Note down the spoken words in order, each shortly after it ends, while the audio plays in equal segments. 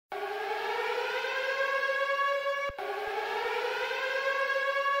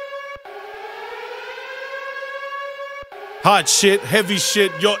Hot shit, heavy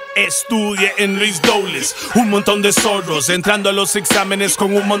shit, yo estudié en Luis Dobles. Un montón de zorros, entrando a los exámenes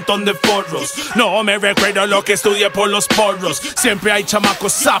con un montón de forros. No me recuerdo lo que estudié por los porros. Siempre hay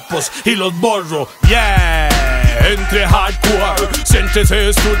chamacos sapos y los borro. Yeah, entre hardcore. Siéntese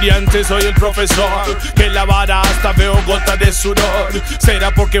estudiante, soy el profesor. Que la vara hasta veo gota de sudor. Será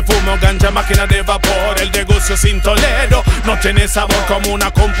porque fumo ganja, máquina de vapor. El negocio sin Toledo no tiene sabor como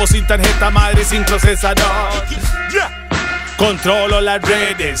una compo sin tarjeta madre sin procesador. Yeah. Controlo las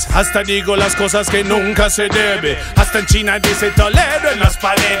redes, hasta digo las cosas que nunca se debe. Hasta en China dice Toledo en las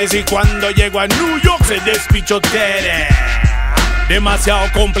paredes. Y cuando llego a New York se despichotere. Demasiado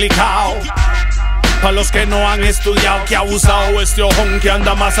complicado pa' los que no han estudiado, que ha usado este ojón que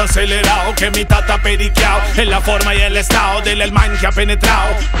anda más acelerado que mi tata periqueado. En la forma y el estado del man que ha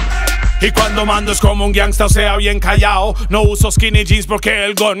penetrado. Y cuando mando es como un gangsta, o sea, bien callado. No uso skinny jeans porque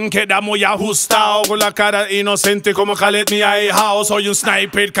el gun queda muy ajustado. Con la cara inocente como Khaled, mi ahijao. Soy un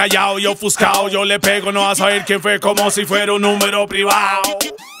sniper callado y ofuscado. Yo le pego, no a saber quién fue, como si fuera un número privado.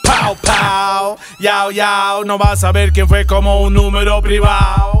 Pow, pow, yao, yao. No vas a saber quién fue como un número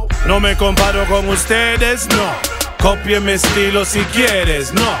privado. No me comparo con ustedes, no. Copien mi estilo si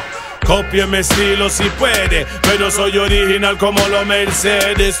quieres, no. Copien mi estilo si puede, pero soy original como los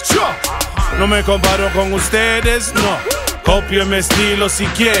Mercedes. Yo no me comparo con ustedes, no. Copien mi estilo si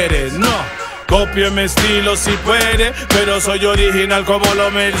quieres, no. Copien mi estilo si puede, pero soy original como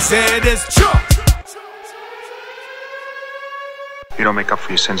los Mercedes. Yo. You don't make up for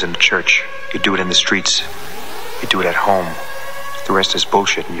your sins in the church. You do it in the streets. You do it at home. The rest is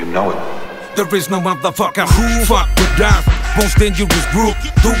bullshit and you know it. There is no motherfucker who fuck with us. Most dangerous group,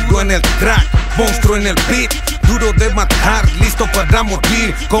 duro en el track, monstruo en el beat, duro de matar, listo para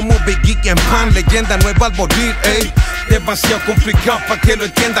morir. Como Biggie en Pan, leyenda nueva al morir, ey. Demasiado complicado para que lo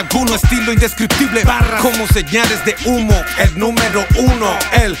entienda alguno. Estilo indescriptible, barras como señales de humo. El número uno,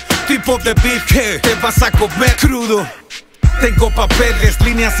 el tipo de beat que te vas a comer crudo. Tengo papeles,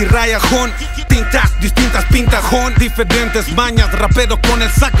 líneas y rayajón, tintas, distintas pintas, jon, diferentes mañas, rapero con el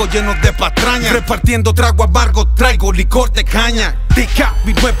saco lleno de patrañas, repartiendo trago amargo, traigo licor de caña. Tica,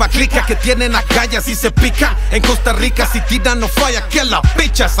 mi nueva clica que tienen agallas y se pica. En Costa Rica si tiran no falla, que la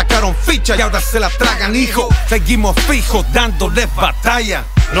picha sacaron ficha y ahora se la tragan, hijo. Seguimos fijos dándole batalla.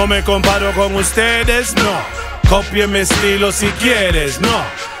 No me comparo con ustedes, no. Copien mi estilo si quieres,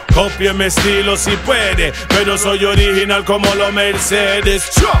 no. Copien mi estilo si puede, pero soy original como los Mercedes.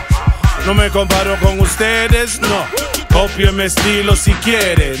 Yo no me comparo con ustedes, no. Copien mi estilo si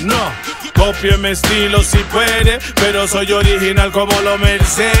quiere, no. Copien mi estilo si puede, pero soy original como los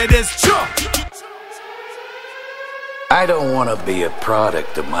Mercedes. Yo. I don't want to be a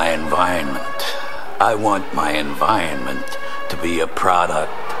product of my environment. I want my environment to be a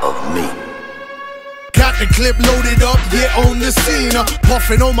product of me. Got the clip loaded up, yeah, on the scene.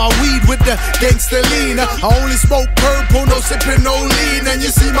 Puffing on my weed with the gangster lean. I only smoke purple, no sipping, no lean. And you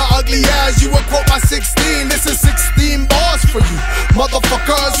see my ugly ass, you would quote my 16. This is 16 bars for you,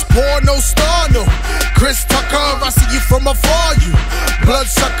 motherfuckers. Poor, no star, no. Chris Tucker, I see you from afar, you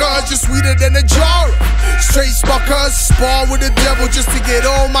bloodsuckers. You're sweeter than a jar. Straight spuckers, spar with the devil just to get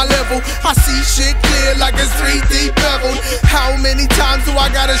on my level. I see shit clear like it's 3D beveled. How many times do I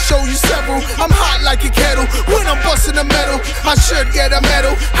gotta show you several? I'm hot like a kettle when I'm busting the metal. I should get a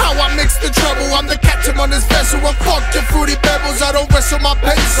medal. How I mix the trouble, I'm the captain on this vessel. I fuck your fruity pebbles, I don't wrestle my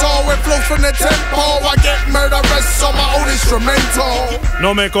pencil. It flows from the tempo, I get murderous on my own instrumental.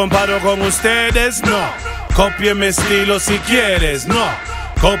 No me comparo con ustedes, no. Copien mi estilo si quieres, no.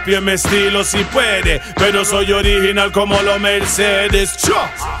 Copien mi estilo si puede, pero soy original como los Mercedes. Yo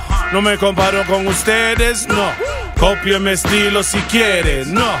no me comparo con ustedes, no. Copien mi estilo si quieres,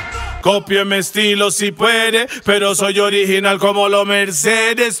 no. Copien mi estilo si puede, pero soy original como los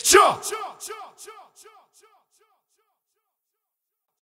Mercedes. Yo.